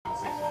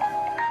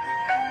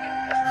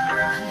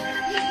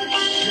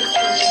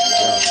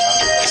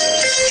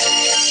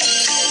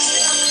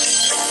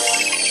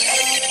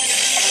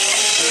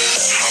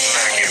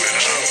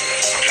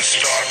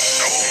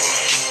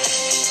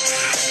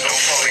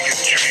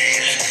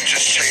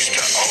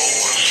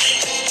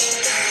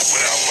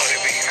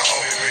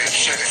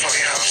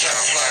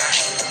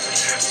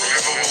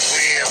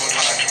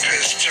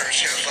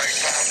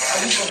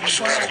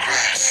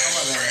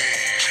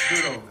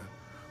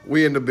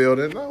We in the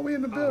building. No, we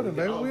in the building,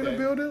 baby. Okay. We in the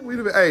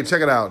building. Hey,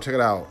 check it out. Check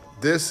it out.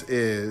 This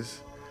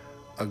is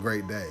a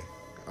great day.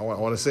 I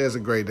want to say it's a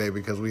great day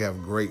because we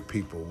have great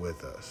people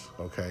with us,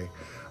 okay?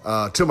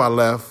 To my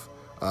left,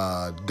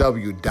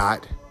 W.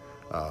 Dot,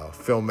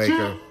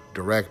 filmmaker,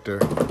 director,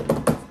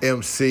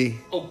 MC,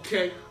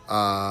 okay,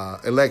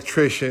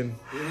 electrician,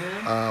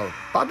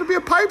 about to be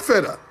a pipe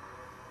fitter.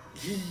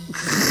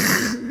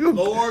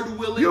 Lord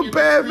willing, you're a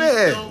bad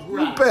man.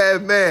 You're a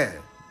bad man.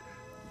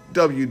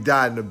 W.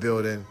 Dot in the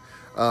building.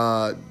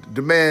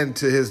 The man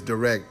to his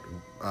direct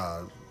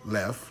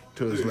left.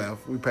 To his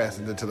left. We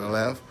passing it to the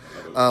left.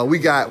 We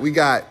got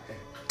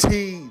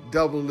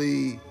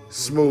T-E-E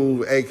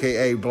Smooth,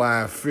 a.k.a.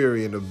 Blind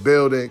Fury in the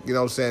building. You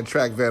know what I'm saying?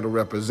 Track Vandal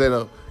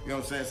representative. You know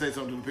what I'm saying? Say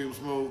something to the people,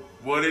 Smooth.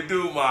 What it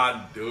do,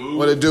 my dude?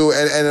 What it do?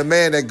 And a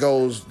man that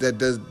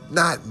does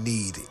not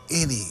need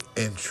any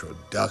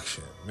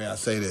introduction. May I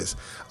say this?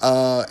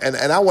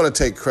 And I want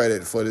to take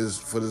credit for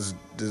this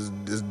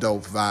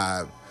dope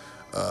vibe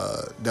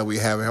that we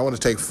have. I want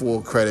to take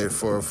full credit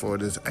for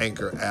this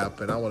Anchor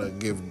app, and I want to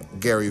give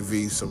Gary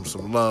V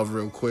some love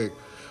real quick.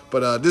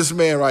 But this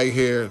man right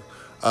here,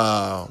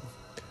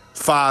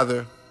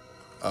 father,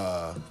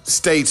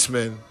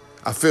 statesman.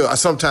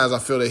 Sometimes I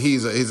feel that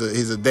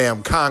he's a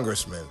damn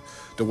congressman.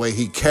 The way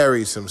he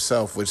carries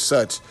himself with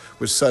such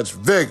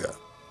vigor.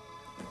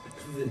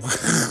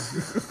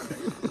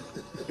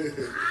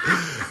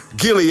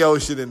 Gilly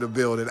Ocean in the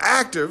building,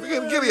 actor.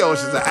 Gilly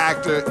Ocean's an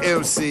actor,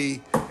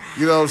 MC.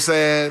 You know what I'm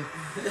saying?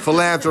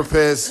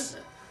 Philanthropist,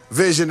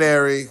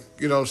 visionary.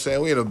 You know what I'm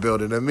saying? We in the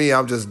building. And me,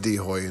 I'm just D.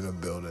 Hoy in the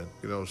building.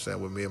 You know what I'm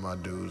saying? With me and my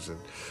dudes. And,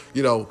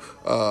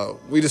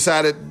 we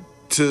decided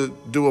to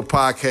do a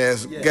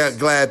podcast. Yes.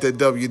 Glad that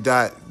W.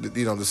 Dot,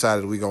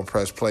 decided we're going to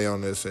press play on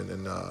this.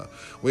 And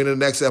we're in the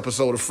next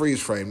episode of Freeze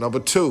Frame,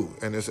 number 2.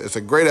 And it's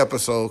a great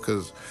episode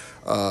because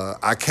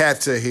our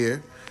cats are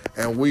here.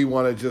 And we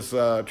want to just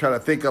try to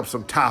think up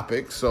some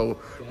topics. So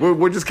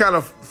we're just kind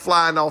of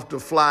flying off the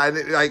fly.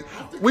 Like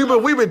we've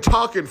been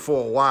talking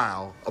for a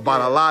while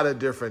about a lot of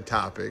different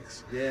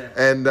topics. Yeah.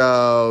 And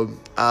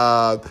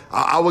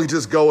I would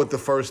just go with the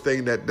first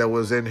thing that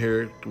was in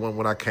here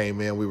when I came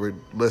in. We were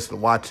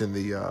watching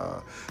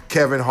the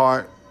Kevin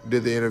Hart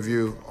did the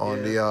interview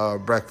on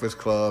the Breakfast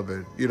Club,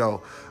 and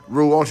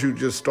Rue, why don't you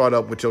just start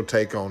up with your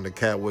take on the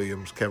Cat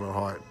Williams, Kevin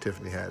Hart,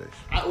 Tiffany Haddish?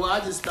 I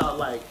just thought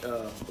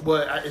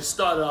it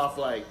started off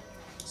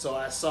so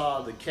I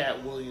saw the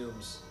Cat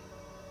Williams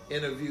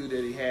interview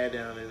that he had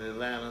down in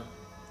Atlanta.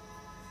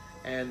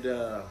 And,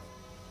 I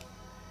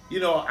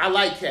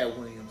like Cat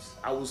Williams.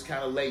 I was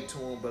kind of late to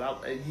him,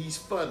 but he's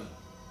funny.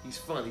 He's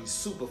funny. He's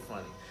super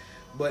funny.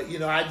 But,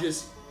 I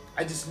just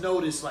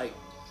noticed,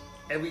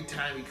 every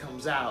time he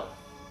comes out,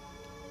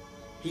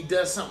 he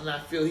does something I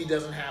feel he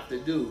doesn't have to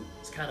do.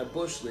 It's kind of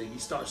Bush League. He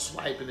starts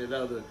swiping at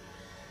other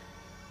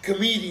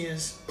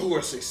comedians who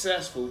are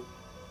successful.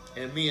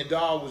 And me and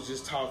Dawg was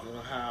just talking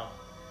about how,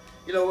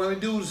 when a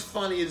dude's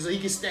funny, he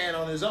can stand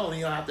on his own. He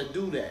don't have to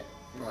do that.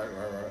 Right.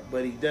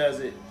 But he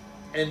does it.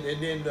 And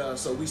then,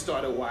 so we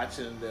started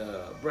watching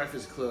the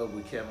Breakfast Club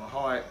with Kevin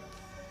Hart.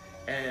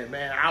 And,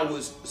 man, I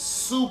was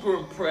super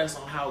impressed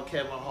on how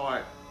Kevin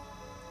Hart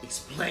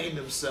explained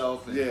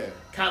himself and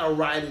kind of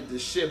righted the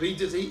ship. He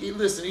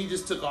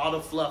just took all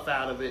the fluff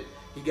out of it.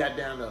 He got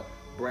down to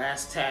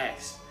brass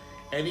tacks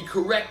and he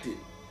corrected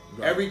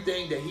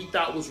everything that he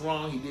thought was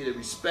wrong. He did it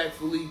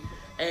respectfully.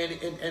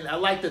 And I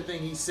like the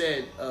thing he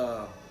said.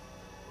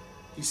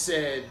 He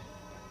said,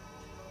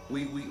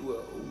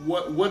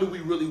 what do we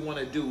really want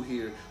to do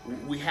here?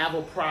 We have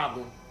a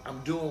problem.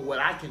 I'm doing what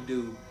I can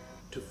do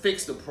to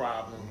fix the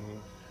problem.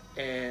 Mm-hmm.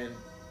 And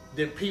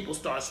then people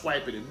start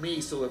swiping at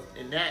me. So if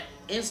in that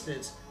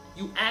instance,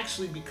 you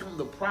actually become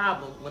the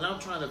problem when I'm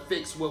trying to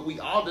fix what we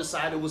all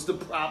decided was the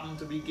problem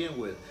to begin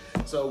with.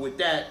 So with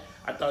that,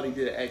 I thought he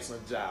did an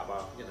excellent job.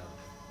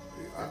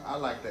 I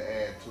like to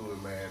add to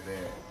it, man,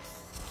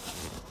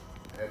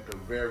 that at the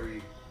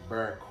very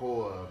bare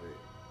core of it,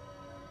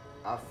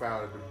 I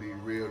found it to be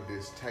real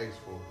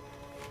distasteful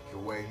the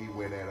way he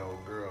went at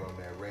old girl on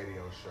that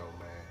radio show,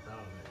 man.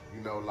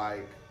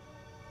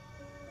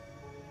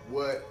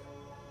 What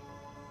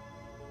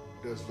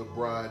does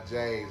LeBron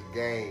James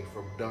gain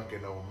from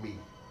dunking on me?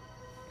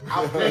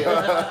 I play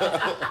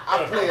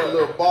a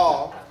little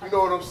ball, you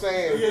know what I'm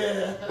saying?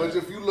 Yeah. But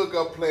if you look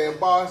up playing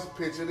ball, it's a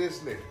picture of this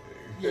nigga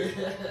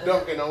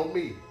dunking on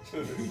me.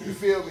 You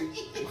feel me?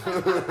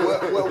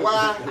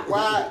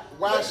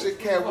 Why should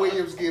Cat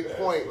Williams get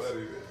points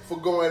for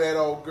going at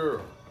old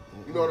girl?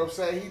 You know what I'm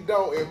saying? He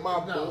don't in my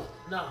book.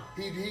 No.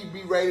 He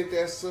berated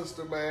that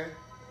sister, man.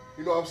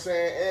 You know what I'm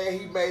saying? And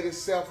he made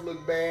himself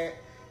look bad.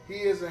 He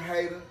is a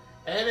hater.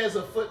 And as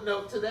a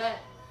footnote to that,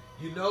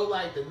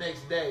 the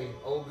next day,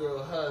 old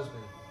girl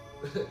husband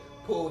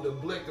pulled the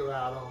blicker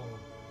out on him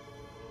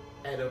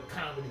at a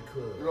comedy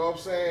club. You know what I'm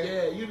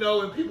saying?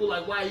 Yeah, and people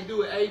like, why you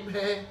do it? Hey,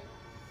 man,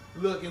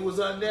 look, it was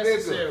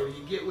unnecessary.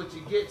 You get what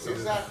you get. So.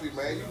 Exactly,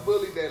 man. You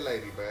bullied that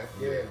lady, man.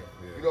 Yeah.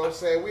 You know what I'm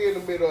saying? We in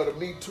the middle of the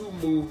Me Too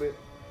movement,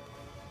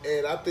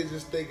 and I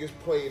just think it's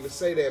plain to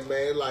say that,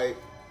 man.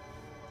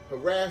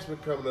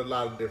 harassment comes in a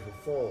lot of different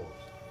forms.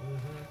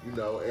 You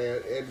know,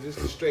 and just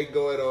a straight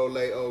going on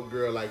like old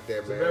girl like that,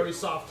 It's man. a very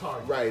soft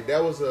target. Right.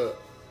 That was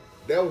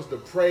the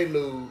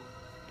prelude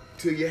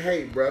to your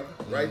hate, brother.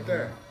 Right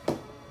there.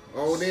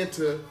 On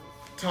into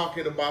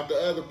talking about the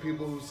other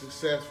people who's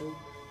successful.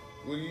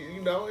 Well,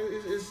 you know,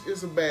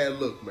 it's a bad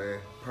look, man.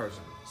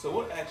 Personally. So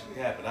what actually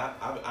happened?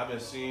 I've been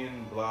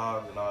seeing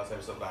blogs and all that type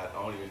of stuff, but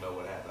I don't even know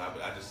what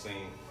happened. I just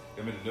seen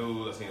them in the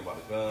news. I seen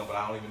about the gun, but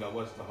I don't even know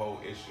what's the whole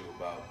issue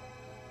about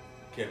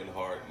Kevin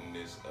Hart and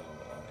this.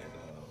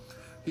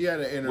 He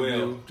had an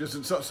interview, Well,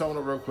 just to sum it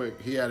up real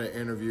quick, he had an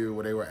interview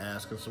where they were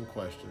asking some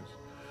questions.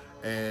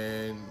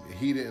 And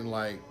he didn't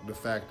like the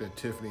fact that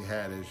Tiffany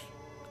Haddish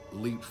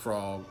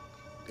leapfrogged,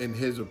 in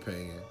his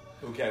opinion.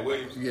 Who, Cat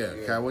Williams? Yeah,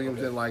 Cat Williams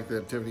didn't like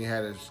that Tiffany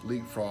Haddish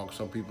leapfrogged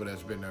some people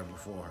that's been there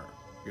before her.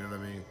 You know what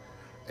I mean?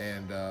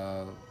 And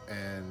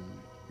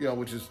you know,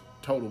 which is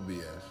total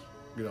BS.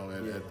 You know,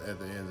 at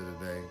the end of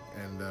the day,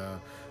 and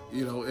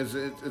you know,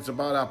 it's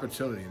about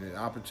opportunity. The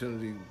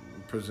opportunity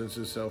presents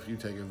itself, you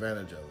take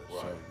advantage of it.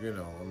 Right. So you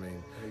know, I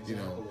mean, you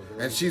know,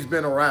 and she's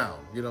been around.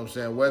 You know what I'm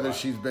saying? Whether Right.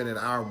 she's been in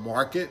our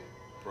market.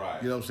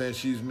 Right. You know what I'm saying?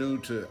 She's new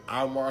to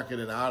our market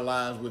and our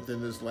lives within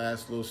this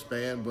last little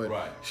span, but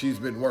Right. she's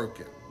been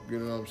working. You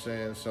know what I'm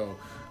saying? So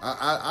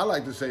I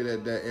like to say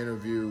that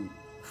interview,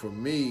 for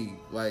me,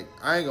 like,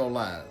 I ain't gonna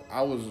lie,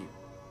 I was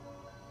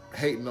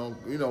hating on,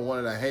 you know, one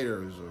of the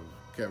haters of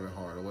Kevin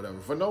Hart or whatever,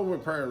 for no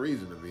apparent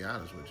reason, to be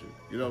honest with you.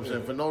 You know what I'm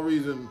saying? For no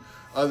reason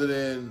other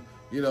than,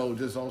 you know,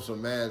 just on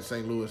some mad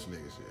St. Louis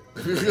nigga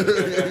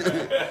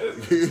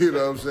shit. You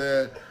know what I'm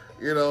saying?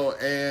 You know,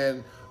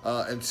 and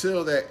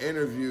until that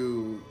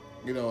interview,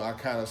 you know, I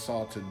kind of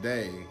saw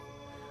today,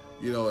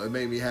 you know, it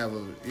made me have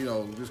a, you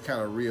know, just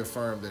kind of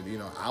reaffirm that, you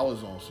know, I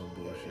was on some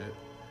bullshit.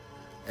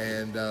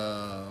 And,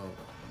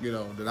 you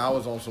know, that I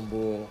was on some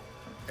bull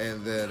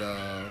and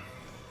that,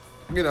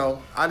 you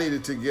know, I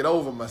needed to get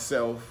over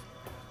myself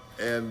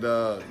and,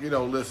 you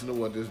know, listen to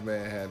what this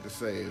man had to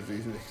say is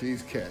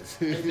these cats.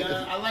 And,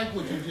 I like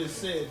what you just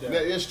said, though.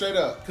 Yeah, straight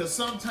up. Because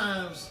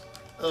sometimes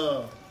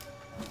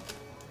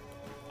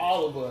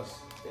all of us,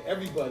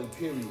 everybody,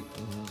 period,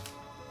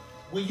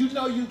 when you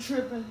know you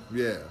tripping,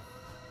 Yeah.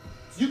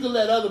 you can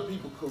let other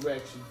people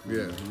correct you.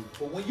 Yeah.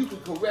 But when you can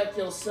correct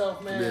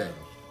yourself, man, Yeah.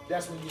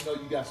 that's when you know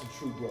you got some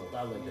true growth.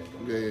 I let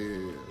that go.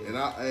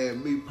 Yeah.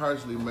 And me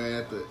personally,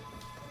 man, at the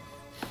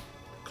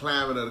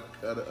climate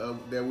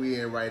that we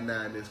in right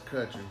now in this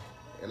country,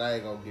 and I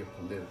ain't gonna get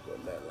political or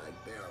nothing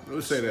like that.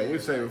 We'll say that. We'll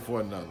save it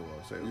for another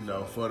one. Save it You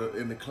for know, another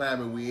in the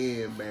climate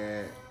we in,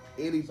 man,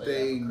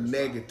 anything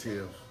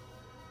negative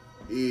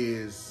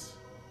is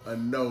a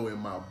no in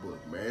my book,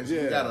 man. So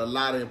Yeah. we got a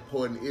lot of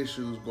important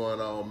issues going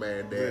on,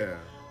 man, that Yeah.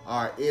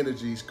 our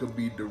energies could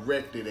be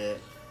directed at.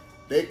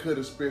 They could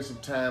have spent some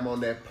time on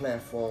that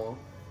platform,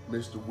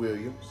 Mr.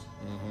 Williams,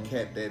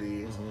 cat that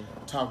is,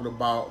 talking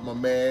about my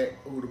man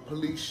who the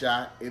police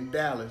shot in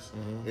Dallas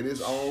in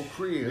his own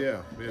crib.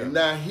 Yeah, yeah. And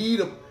now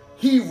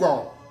he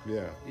wrong.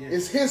 Yeah.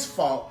 It's his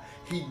fault.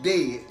 He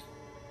dead.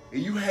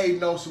 And you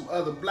hating on some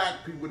other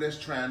black people that's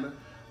trying to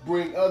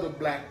bring other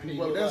black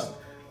people People up. up.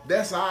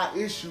 That's our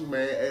issue,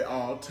 man, at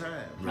all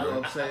times. You know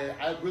what I'm saying?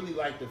 I really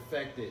like the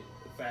fact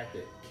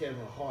that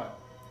Kevin Hart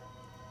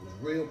was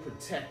real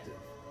protective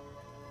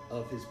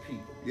of his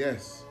people.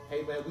 Yes.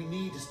 Hey man, we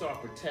need to start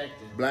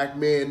protecting Black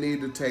men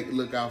need to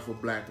look out for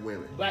black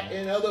women. black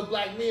and other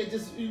black men.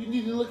 Just you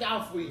need to look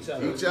out for each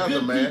other. Each other,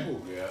 good man.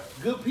 People. Yeah.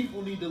 Good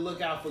people need to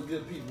look out for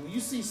good people. When you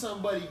see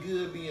somebody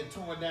good being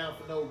torn down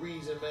for no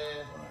reason,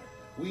 man,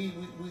 we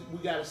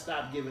got to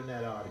stop giving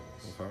that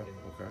audience. Okay. You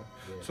know? Okay.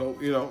 Yeah. So,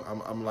 you know,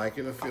 I'm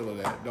liking the feel of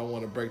that. Don't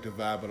want to break the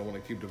vibe, but I want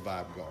to keep the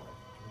vibe going.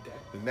 Okay.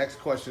 The next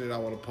question that I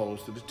want to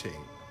pose to the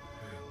team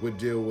would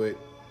deal with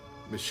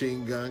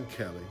Machine Gun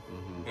Kelly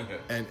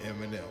and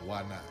Eminem.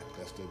 Why not?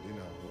 That's the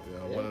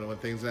one of the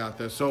things out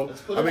there. So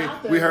Let's put I it mean,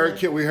 out there, we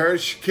heard man. we heard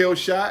Kill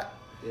Shot.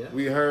 Yeah.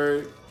 We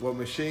heard what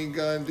Machine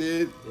Gun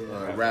did.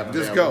 Yeah. Rap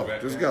Just devil. go.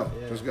 Just go.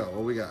 Just go.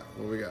 What we got?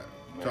 What we got?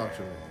 Talk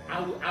to me.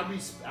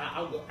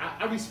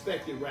 I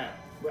respected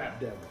Rap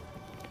Devil.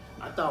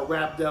 I thought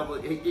Rap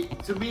Devil,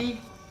 to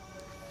me,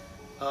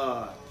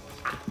 I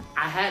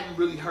hadn't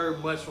really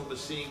heard much from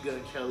Machine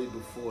Gun Kelly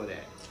before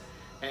that,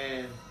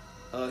 and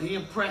he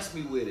impressed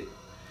me with it.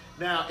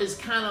 Now it's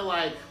kind of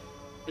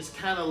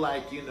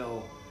like you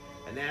know,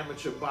 an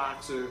amateur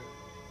boxer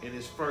in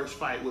his first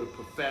fight with a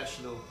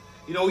professional.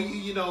 You know,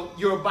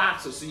 you're a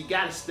boxer, so you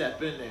got to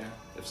step in there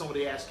if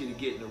somebody asks you to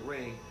get in the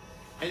ring.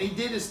 And he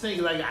did his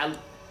thing. Like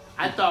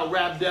I thought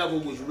Rap Devil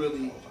was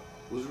really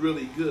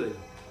good.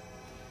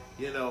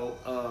 You know,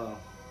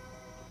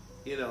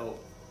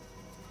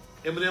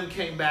 Eminem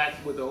came back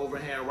with the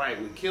overhand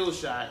right with Kill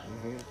Shot,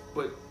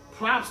 but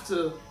props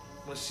to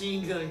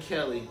Machine Gun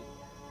Kelly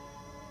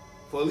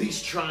for at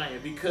least trying,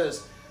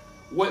 because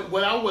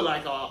what I would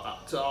like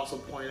to also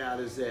point out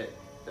is that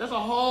there's a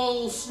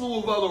whole slew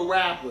of other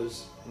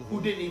rappers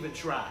who didn't even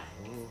try,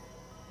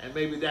 and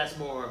maybe that's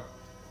more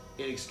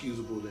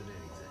inexcusable than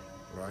anything.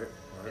 Right.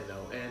 You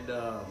know, and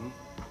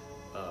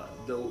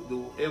The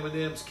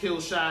Eminem's kill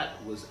shot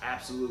was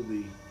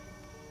absolutely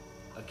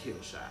a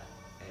kill shot,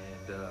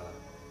 and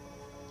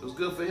it was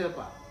good for hip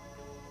hop.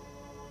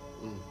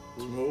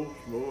 Smooth.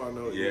 I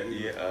know.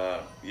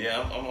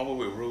 I'm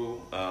with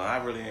Rule. I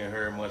really ain't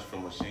heard much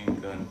from Machine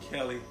Gun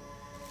Kelly,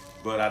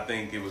 but I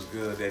think it was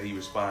good that he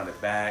responded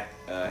back,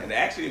 and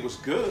actually it was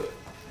good.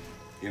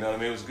 You know what I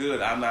mean? It was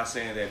good. I'm not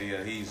saying that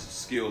he's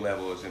skill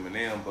level as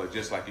Eminem, but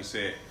just like you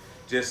said,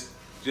 just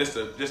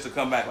to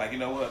come back like, you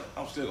know what?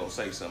 I'm still gonna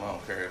say something. I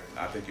don't care if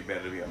I think you're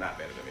better than me or not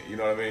better than me. You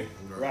know what I mean?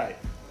 Right.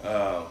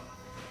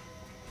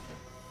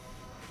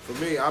 For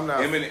me, I'm not.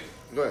 Eminem.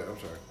 Go ahead. I'm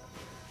sorry.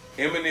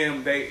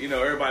 Eminem,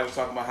 everybody was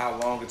talking about how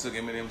long it took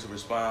Eminem to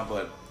respond,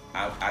 but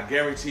I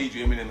guaranteed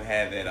you Eminem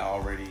had that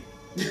already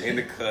in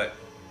the cut.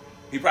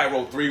 He probably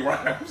wrote 3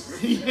 rhymes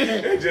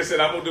and just said,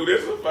 I'm going to do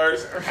this one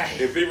first. Right.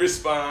 If he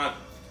respond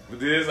with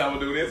this, I'm going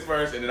to do this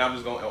first, and then I'm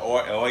just going to,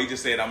 or he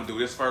just said, I'm going to do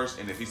this first,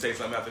 and if he say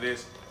something after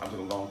this, I'm just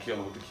going to go and kill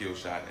him with the kill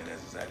shot, and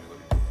that's exactly what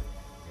he did.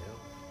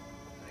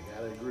 I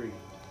gotta agree.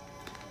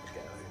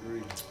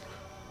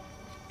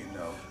 You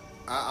know.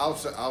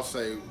 I'll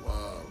say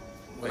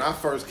when I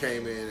first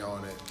came in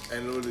on it,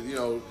 and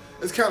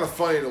it's kind of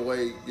funny the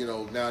way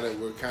now that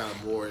we're kind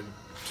of more in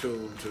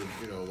tune to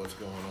what's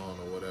going on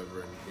or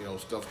whatever, and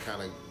stuff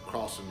kind of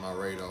crossing my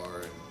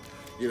radar, and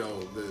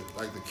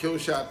the kill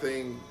shot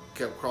thing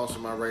kept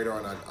crossing my radar,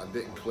 and I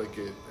didn't click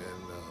it,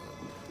 and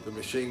the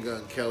Machine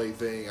Gun Kelly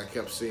thing, I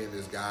kept seeing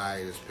this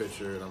guy, this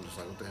picture, and I'm just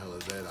like, what the hell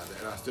is that?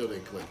 And I still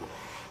didn't click it.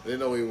 I didn't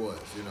know who he was,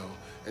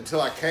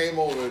 until I came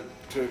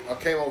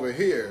over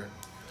here,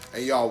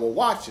 and y'all were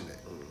watching it,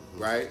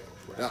 right?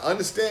 Now,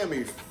 understand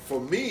me. For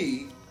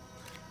me,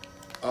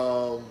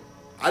 I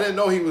didn't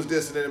know he was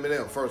dissing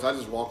Eminem first. I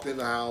just walked in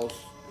the house.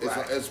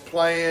 It's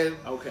playing.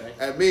 Okay.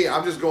 And me,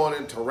 I'm just going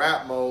into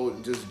rap mode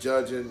and just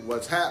judging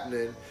what's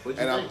happening.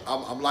 What'd you think?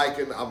 I'm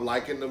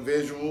liking the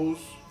visuals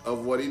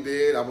of what he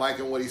did. I'm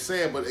liking what he's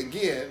saying. But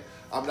again,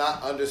 I'm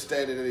not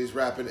understanding that he's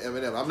rapping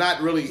Eminem. I'm not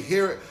really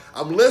hearing.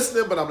 I'm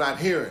listening, but I'm not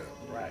hearing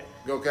him. Right.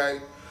 Okay.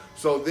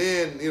 So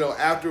then,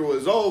 after it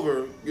was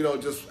over,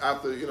 just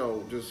after,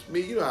 just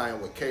me, how I am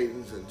with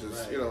cadence and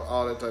just, right.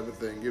 All that type of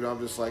thing. I'm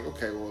just like,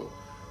 okay, well,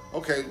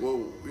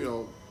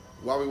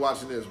 why we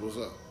watching this? What's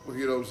up?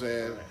 You know what I'm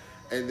saying?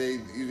 Right.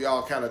 And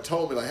y'all kind of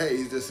told me, like, hey,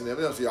 he's this and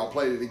that. So y'all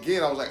played it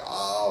again. I was like,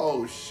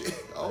 oh,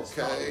 shit.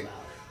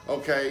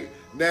 Okay.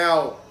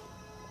 Now,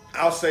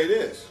 I'll say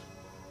this.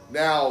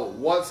 Now,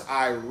 once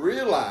I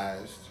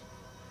realized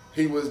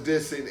he was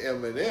dissing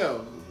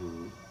Eminem,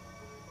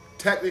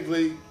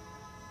 technically,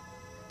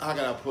 how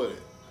can I put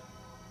it?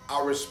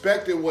 I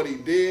respected what he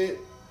did,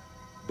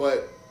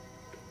 but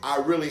I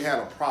really had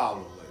a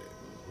problem with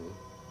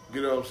it.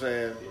 You know what I'm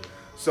saying? Yeah.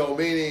 So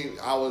meaning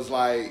I was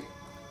like,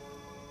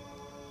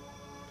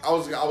 I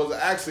was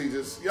actually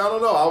just, I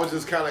don't know, I was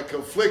just kind of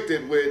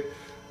conflicted with,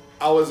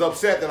 I was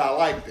upset that I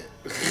liked it.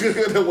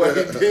 The way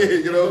he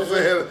did, you know what I'm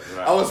saying?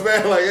 Right. I was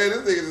mad like, hey,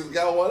 this nigga just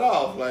got one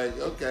off. Like,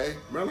 okay.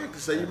 Man, I like to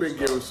say you've been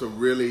giving some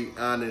really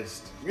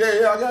honest.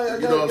 Yeah, I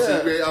got. You know what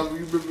I'm saying?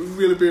 You've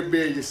really been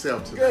being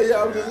yourself today.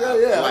 Yeah, I'm just, I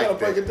gotta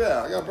break it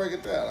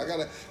down. I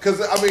gotta,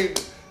 because I mean,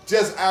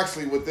 just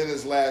actually within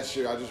this last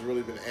year, I just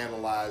really been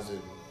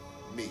analyzing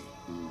me.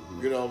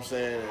 You know what I'm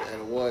saying?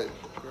 And what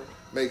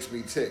makes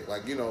me tick.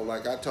 Like,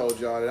 like I told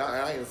y'all, and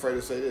I ain't afraid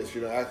to say this,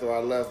 after I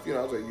left,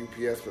 I was at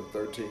UPS for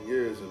 13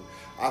 years, and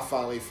I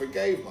finally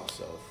forgave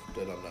myself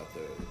that I'm not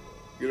there anymore.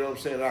 You know what I'm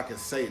saying? And I can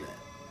say that.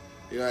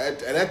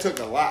 And that took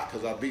a lot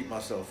because I beat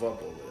myself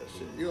up over that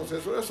shit. You know what I'm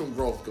saying? So there's some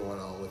growth going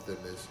on within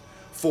this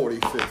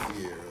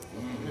 45th year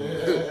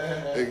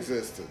of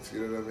existence.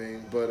 You know what I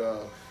mean? But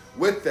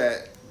with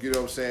that, you know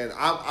what I'm saying?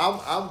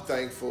 I'm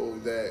thankful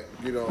that,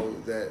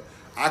 that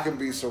I can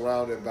be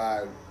surrounded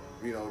by,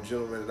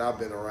 gentlemen that I've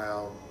been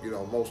around,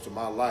 most of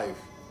my life,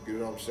 you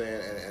know what I'm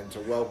saying, and to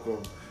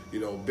welcome,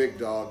 Big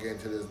Dog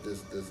into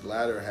this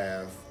latter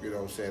half, you know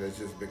what I'm saying, it's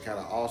just been kind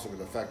of awesome, and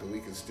the fact that we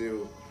can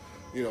still,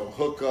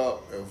 hook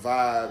up and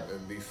vibe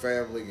and be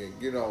family, and,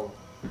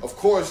 of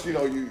course,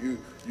 you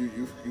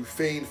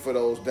fiend for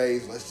those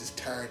days. Let's just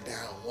turn it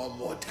down one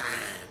more time.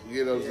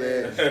 You know what I'm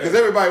saying? Because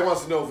everybody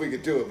wants to know if we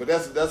could do it. But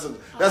that's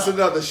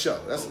another show.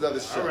 That's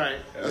another show. All right.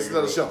 That's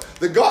another show.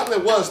 The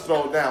gauntlet was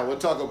thrown down. We'll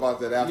talk about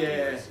that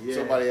afterwards. Yeah.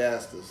 Somebody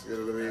asked us. You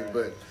know what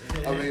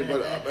I mean?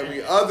 But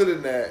other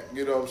than that,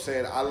 you know what I'm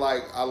saying? I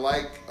like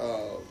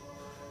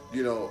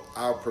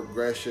our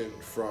progression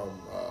from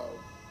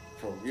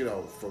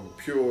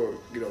pure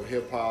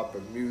hip hop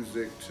and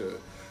music to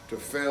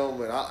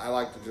film, and I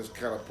like to just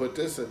kind of put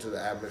this into the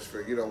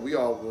atmosphere. We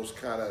almost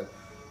kind of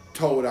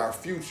told our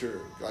future,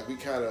 like we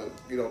kind of,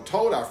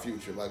 told our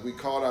future, like we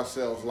called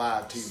ourselves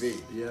Live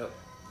TV. Yep.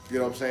 You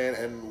know what I'm saying?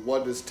 And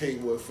what does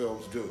Teamwood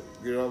Films do?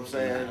 You know what I'm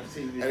saying?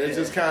 And it's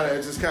just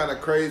kind of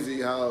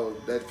crazy how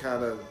that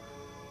kind of,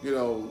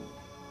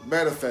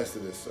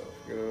 manifested itself.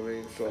 You know what I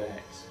mean? So,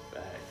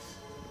 Facts.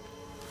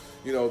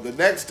 The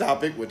next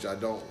topic, which I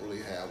don't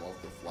really have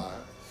off the fly.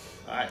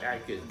 I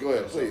could go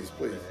ahead, please.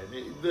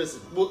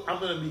 Listen, I'm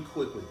going to be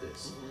quick with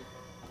this.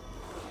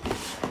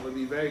 I'm gonna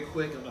be very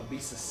quick. I'm gonna be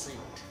succinct.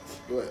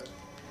 Go ahead.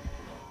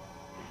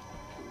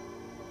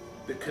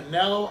 The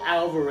Canelo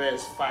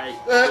Alvarez fight,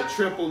 the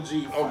Triple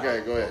G fight.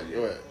 Okay, go ahead.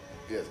 Go ahead.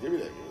 Yes, give me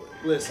that.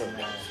 Listen,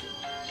 man.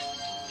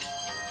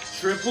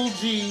 Triple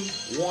G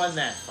won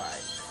that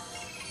fight.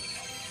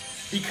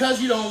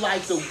 Because you don't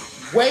like the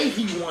way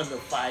he won the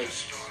fight,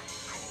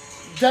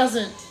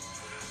 doesn't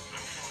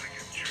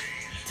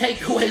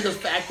take away the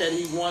fact that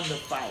he won the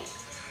fight.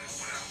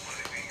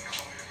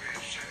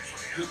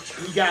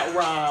 He got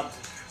robbed.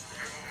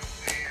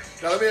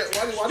 Now,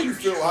 why do you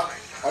feel?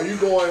 Are you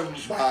going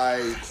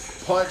by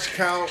punch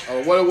count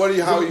or what? Are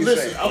you? How are you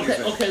Listen,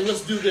 saying? okay,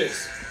 let's do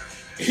this.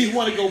 He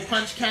want to go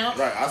punch count.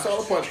 Right, I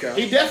saw the punch count.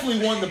 He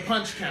definitely won the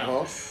punch count.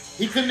 Uh-huh.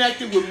 He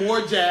connected with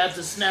more jabs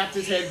and snapped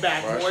his head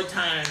back more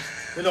times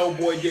than old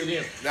boy did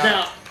him.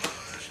 Now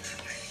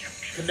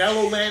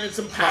Canelo landed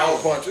some power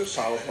punches.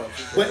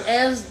 But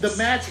as the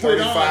match went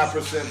on,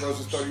 35%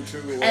 versus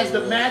 32. As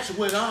the match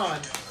went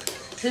on,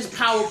 his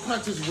power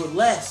punches were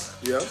less.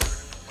 Yeah.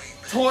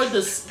 Toward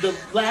the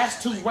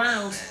last 2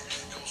 rounds,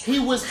 he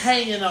was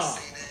hanging on,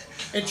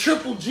 and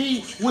Triple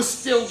G was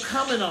still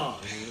coming on.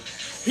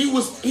 He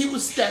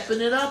was stepping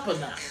it up a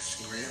notch.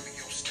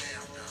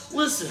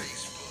 Listen.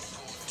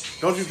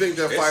 Don't you think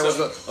that fight was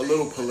a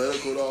little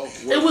political though?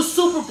 It was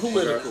super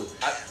political.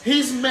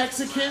 He's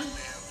Mexican.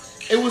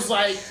 It was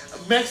like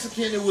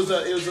Mexican. It was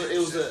a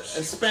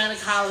Hispanic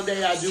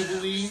holiday, I do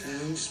believe.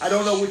 I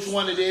don't know which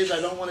one it is. I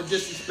don't want to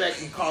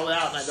disrespect and call it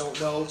out, and I don't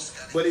know.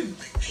 But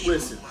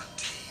listen.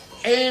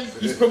 And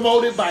he's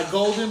promoted by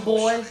Golden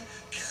Boy.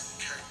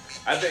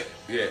 I think,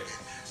 yeah.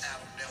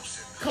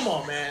 Come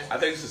on, man. I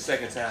think it's the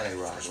second time they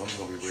robbed. I'm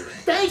gonna be real.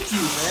 Thank you,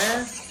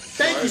 man.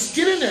 Thank you.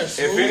 Get in there,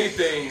 Smooth. If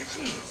anything,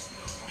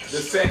 the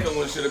second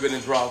one should have been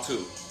a draw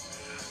too.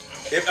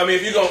 If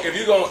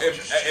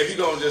you're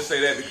gonna just say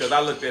that, because I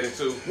looked at it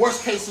too.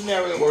 Worst case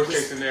scenario.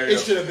 It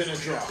should have been a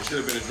draw. It should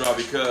have been a draw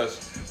because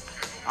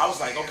I was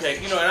like, okay,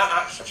 and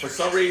I for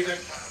some reason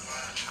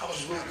I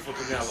was rooting for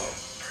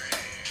Canelo.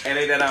 And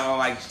they that I don't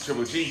like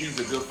Triple G. He's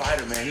a good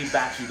fighter, man. He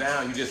backs you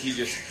down. He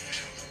just.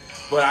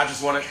 But I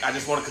just want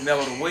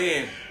Canelo to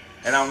win.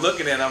 And I'm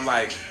looking at it, I'm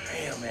like,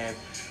 damn, man.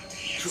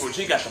 Triple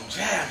G got them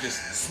jabs.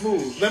 Just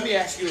Smooth. Let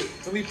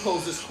me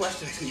pose this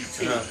question to you,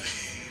 too.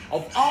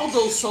 Of all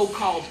those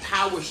so-called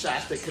power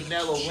shots that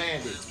Canelo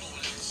landed,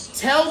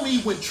 tell me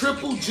when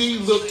Triple G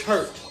looked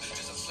hurt.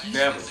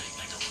 Never.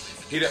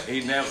 He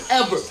never.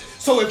 Ever.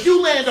 So if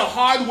you land a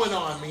hard one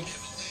on me,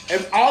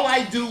 and all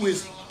I do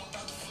is,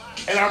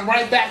 and I'm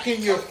right back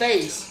in your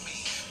face,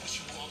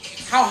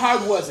 how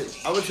hard was it?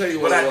 I'm gonna tell you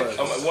what it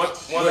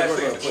was.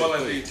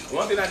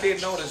 One thing I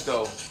did notice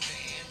though,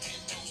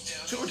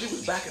 Triple G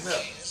was backing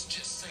up.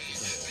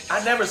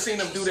 I never seen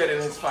him do that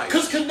in his fight.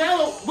 Because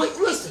Canelo, wait,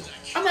 listen,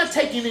 I'm not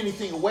taking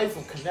anything away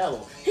from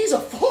Canelo. He's a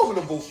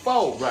formidable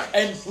foe. Right.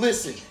 And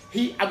listen,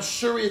 I'm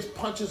sure his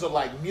punches are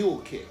like mule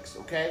kicks,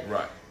 okay?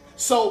 Right.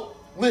 So,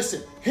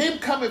 listen, him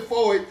coming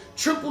forward,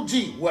 Triple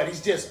G,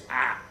 he's just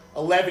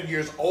 11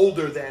 years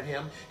older than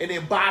him. And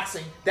in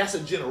boxing, that's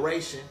a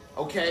generation,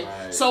 okay?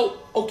 Right. So,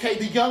 okay,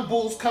 the young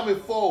bull's coming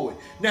forward.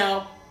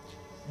 Now,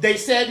 they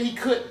said he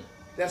couldn't.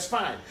 That's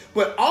fine.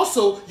 But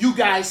also, you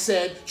guys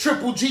said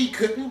Triple G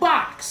couldn't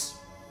box.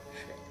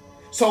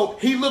 So,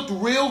 he looked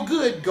real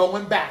good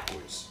going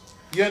backwards.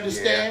 You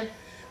understand?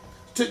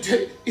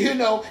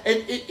 Yeah.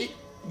 And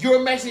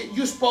you're Mexican,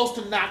 you're supposed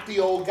to knock the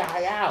old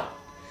guy out.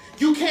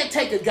 You can't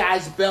take a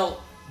guy's belt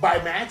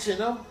by matching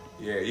him.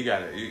 Yeah, you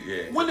got it.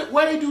 Yeah.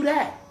 Why they do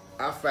that?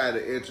 I find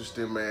it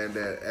interesting, man,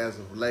 that as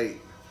of late,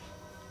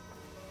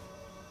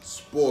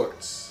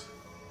 sports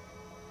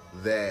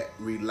that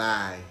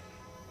rely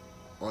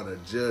on a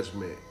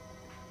judgment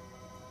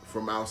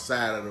from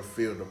outside of the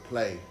field of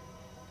play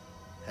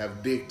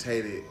have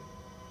dictated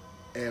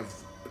and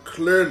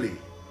clearly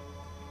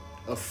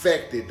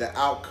affected the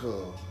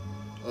outcome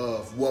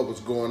of what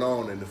was going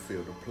on in the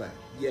field of play.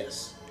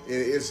 Yes.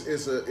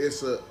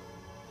 It's a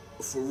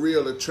for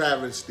real a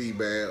travesty,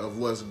 man, of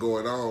what's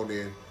going on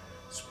in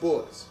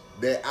sports.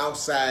 That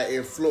outside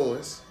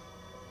influence.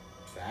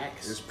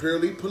 Facts. It's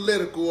purely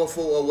political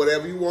or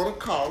whatever you want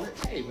to call it.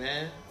 Hey,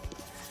 man.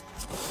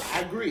 I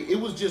agree. It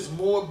was just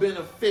more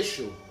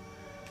beneficial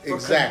for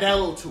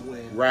Canelo to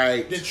win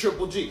than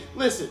Triple G.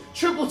 Listen,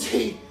 Triple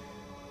G,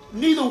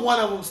 neither one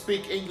of them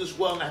speak English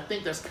well, and I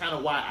think that's kind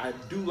of why I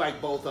do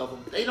like both of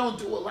them. They don't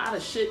do a lot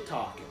of shit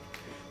talking.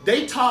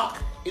 They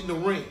talk in the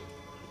ring.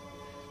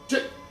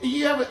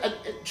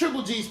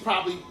 Triple G's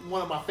probably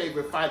one of my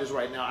favorite fighters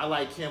right now. I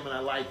like him, and I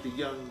like the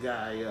young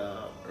guy.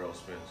 Earl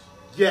Spence.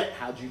 Yeah,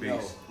 how'd you know?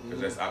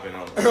 Because I've been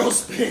on Earl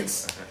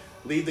Spence.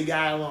 Leave the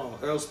guy alone.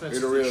 Earl Spence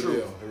is the real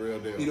deal. The real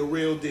deal. He the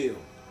real deal.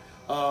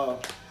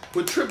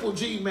 But Triple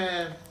G,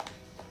 man,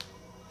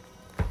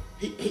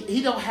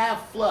 he don't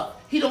have fluff.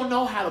 He don't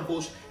know how to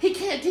bullshit. He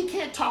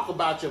can't talk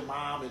about your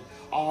mom and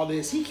all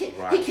this. He can't.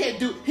 Right.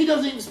 He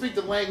doesn't even speak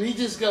the language. He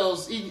just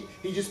goes. He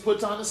just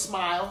puts on a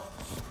smile.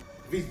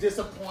 If he's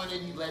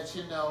disappointed, he lets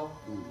you know.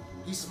 Mm-hmm.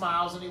 He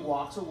smiles and he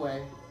walks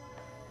away.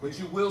 But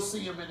you will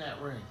see him in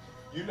that ring.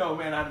 You know,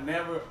 man,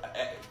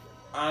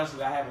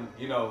 honestly, I haven't,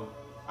 you know,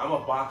 I'm a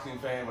boxing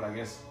fan, but I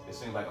guess it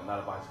seems like I'm not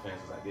a boxing fan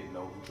since I didn't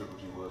know who Triple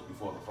G was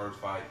before the first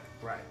fight.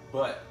 Right.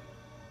 But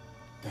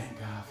thank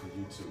God for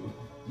YouTube.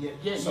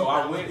 Yeah. So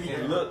I went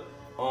and looked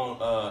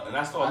on, and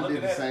I started looking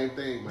did the at same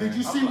thing, man. Did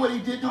you see what he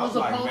did to I his was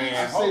like, opponents?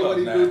 man, See hold what up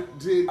he now.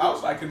 did I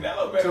was like,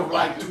 Canelo better to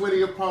like watch.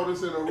 20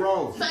 opponents in a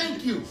row.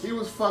 Thank you. He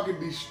was fucking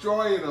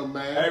destroying them,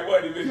 man. Hey,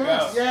 what did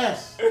Yes.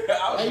 Yes.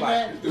 I was Hey,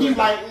 man, like, He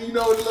like, you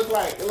know, it looked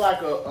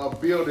like a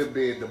building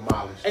being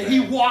demolished. And man. he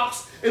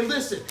walks, and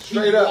listen,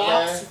 Straight he up,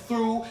 walks man.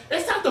 through.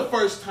 It's not the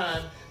first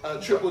time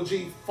Triple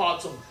G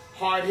fought some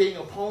hard-hitting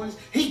opponents.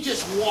 He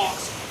just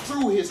walks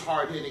through his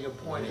hard-hitting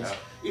opponents.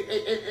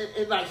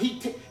 And like,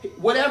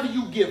 whatever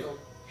you give him,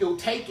 he'll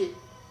take it,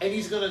 and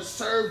he's going to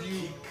serve you.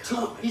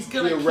 He's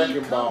going to He a keep wrecking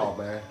coming. ball,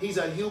 man. He's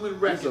a human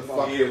He's wrecking a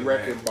ball. fucking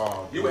wrecking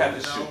ball. you would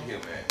have to shoot him,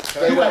 man.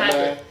 Straight You would up, have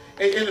man.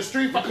 to, in the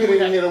street fight, you Couldn't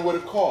would even hit have him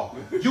with a car.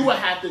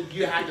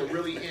 to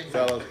really end him.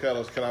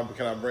 Fellas, can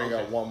I bring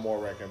up one more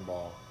wrecking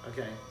ball?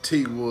 Okay.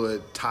 T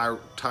Wood,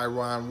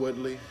 Tyron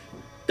Woodley,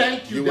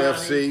 Thank you,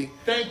 UFC. Donnie.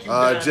 Thank you,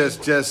 Donnie.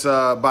 Just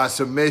by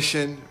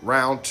submission,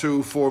 round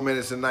 2, 4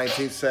 minutes and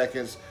 19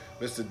 seconds.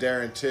 Mr.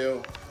 Darren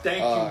Till Thank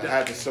you, Donnie.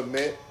 had to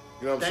submit.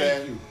 You know what I'm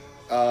Thank saying?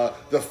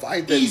 you. The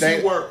fight that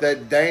Easy work.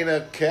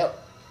 Dana kept,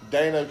 you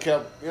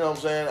know what I'm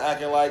saying,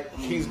 acting like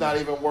he's not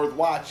even worth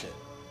watching.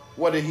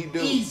 What did he do?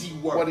 Easy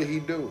work. What did he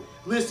do?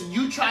 Listen,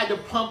 you tried to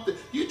pump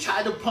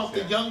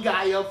the young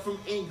guy up from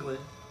England,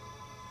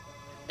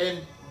 and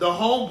the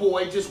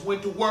homeboy just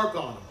went to work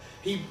on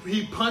him.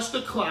 He punched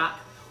the clock,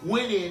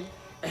 went in,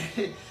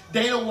 and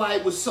Dana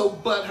White was so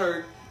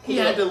butthurt he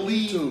had to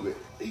leave. YouTube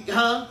it.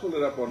 Huh? Pull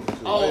it up on YouTube.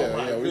 Oh yeah,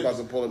 my yeah, we goodness. about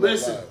to pull it up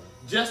Listen, live.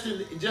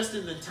 just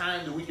in the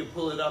time that we can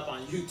pull it up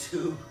on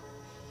YouTube,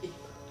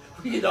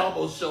 we could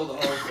almost show the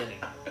whole thing.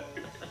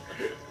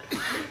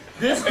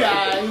 This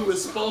guy who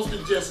was supposed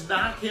to just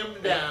knock him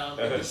down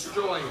and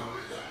destroy him.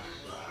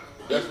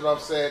 That's what I'm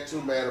saying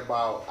too, man,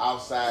 about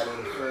outside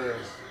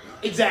interference,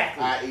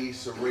 Exactly. i.e.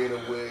 Serena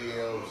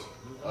Williams,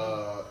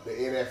 the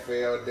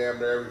NFL, damn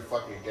near every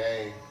fucking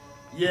game.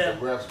 Yeah.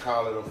 The refs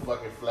call it a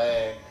fucking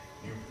flag.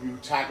 You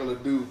tackle a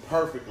dude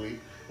perfectly,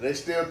 and they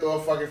still throw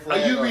a fucking Are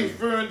flag you on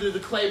referring to the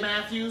Clay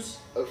Matthews?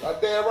 Damn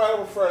right, I'm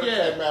referring to Yeah.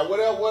 that, man. What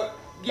else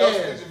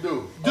did you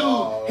do?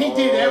 Dude, he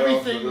did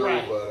everything to do,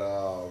 right. But,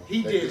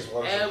 He they did just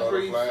want us to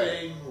throw the flag.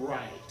 everything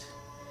right.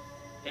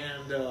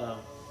 And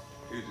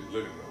He's just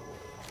looking at him.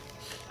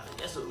 I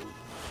guess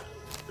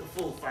the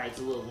full fight's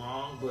a little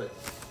long, but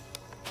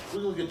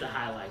we're going to get the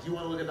highlights. You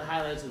want to look at the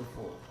highlights of the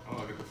full? I'm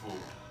gonna look at the fool.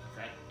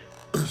 Okay.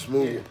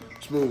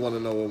 Smooth want to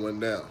know what went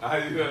down. How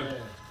you doing? Yeah.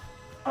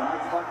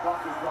 Tonight's Fight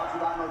Club is brought to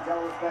you by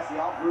Modelo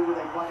Especial, brewed with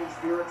a blended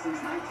spirit since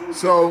 1965.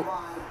 So,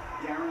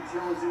 Darren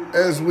Till is in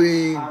as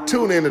we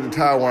tune into the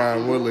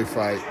Tyron Woodley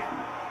fight,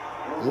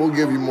 we'll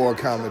give you more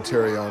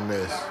commentary on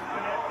this.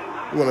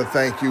 We want to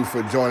thank you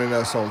for joining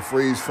us on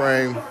Freeze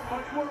Frame.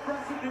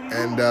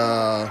 And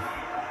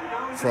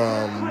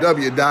from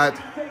W.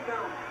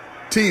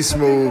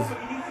 Smooth,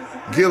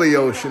 Gilly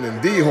Ocean,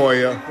 and D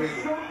Hoya,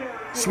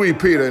 Sweet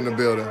Peter in the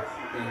building.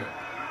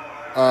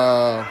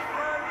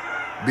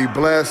 Be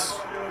blessed,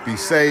 be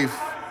safe.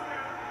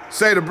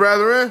 Say the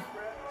brethren,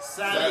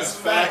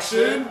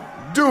 Satisfaction.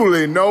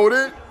 duly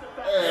noted.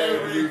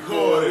 And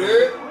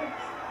recorded.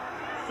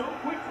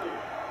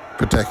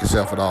 Protect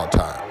yourself at all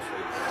times.